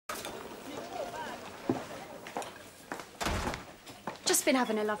Just been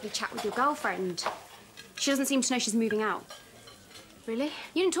having a lovely chat with your girlfriend. She doesn't seem to know she's moving out. Really?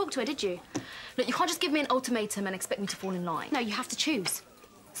 You didn't talk to her, did you? Look, you can't just give me an ultimatum and expect me to fall in line. No, you have to choose.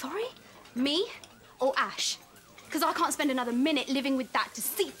 Sorry? Me or Ash? Because I can't spend another minute living with that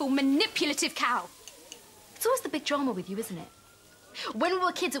deceitful, manipulative cow. It's always the big drama with you, isn't it? When we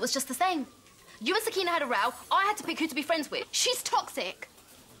were kids, it was just the same. You and Sakina had a row. I had to pick who to be friends with. She's toxic.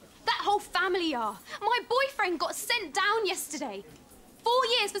 That whole family are. My boyfriend got sent down yesterday. 4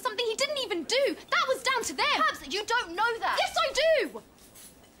 years for something he didn't even do. That was down to them. Babs, you don't know that. Yes, I do.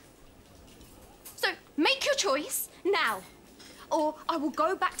 So make your choice now, or I will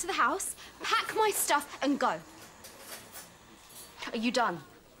go back to the house, pack my stuff and go. Are you done?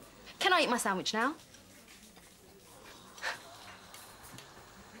 Can I eat my sandwich now?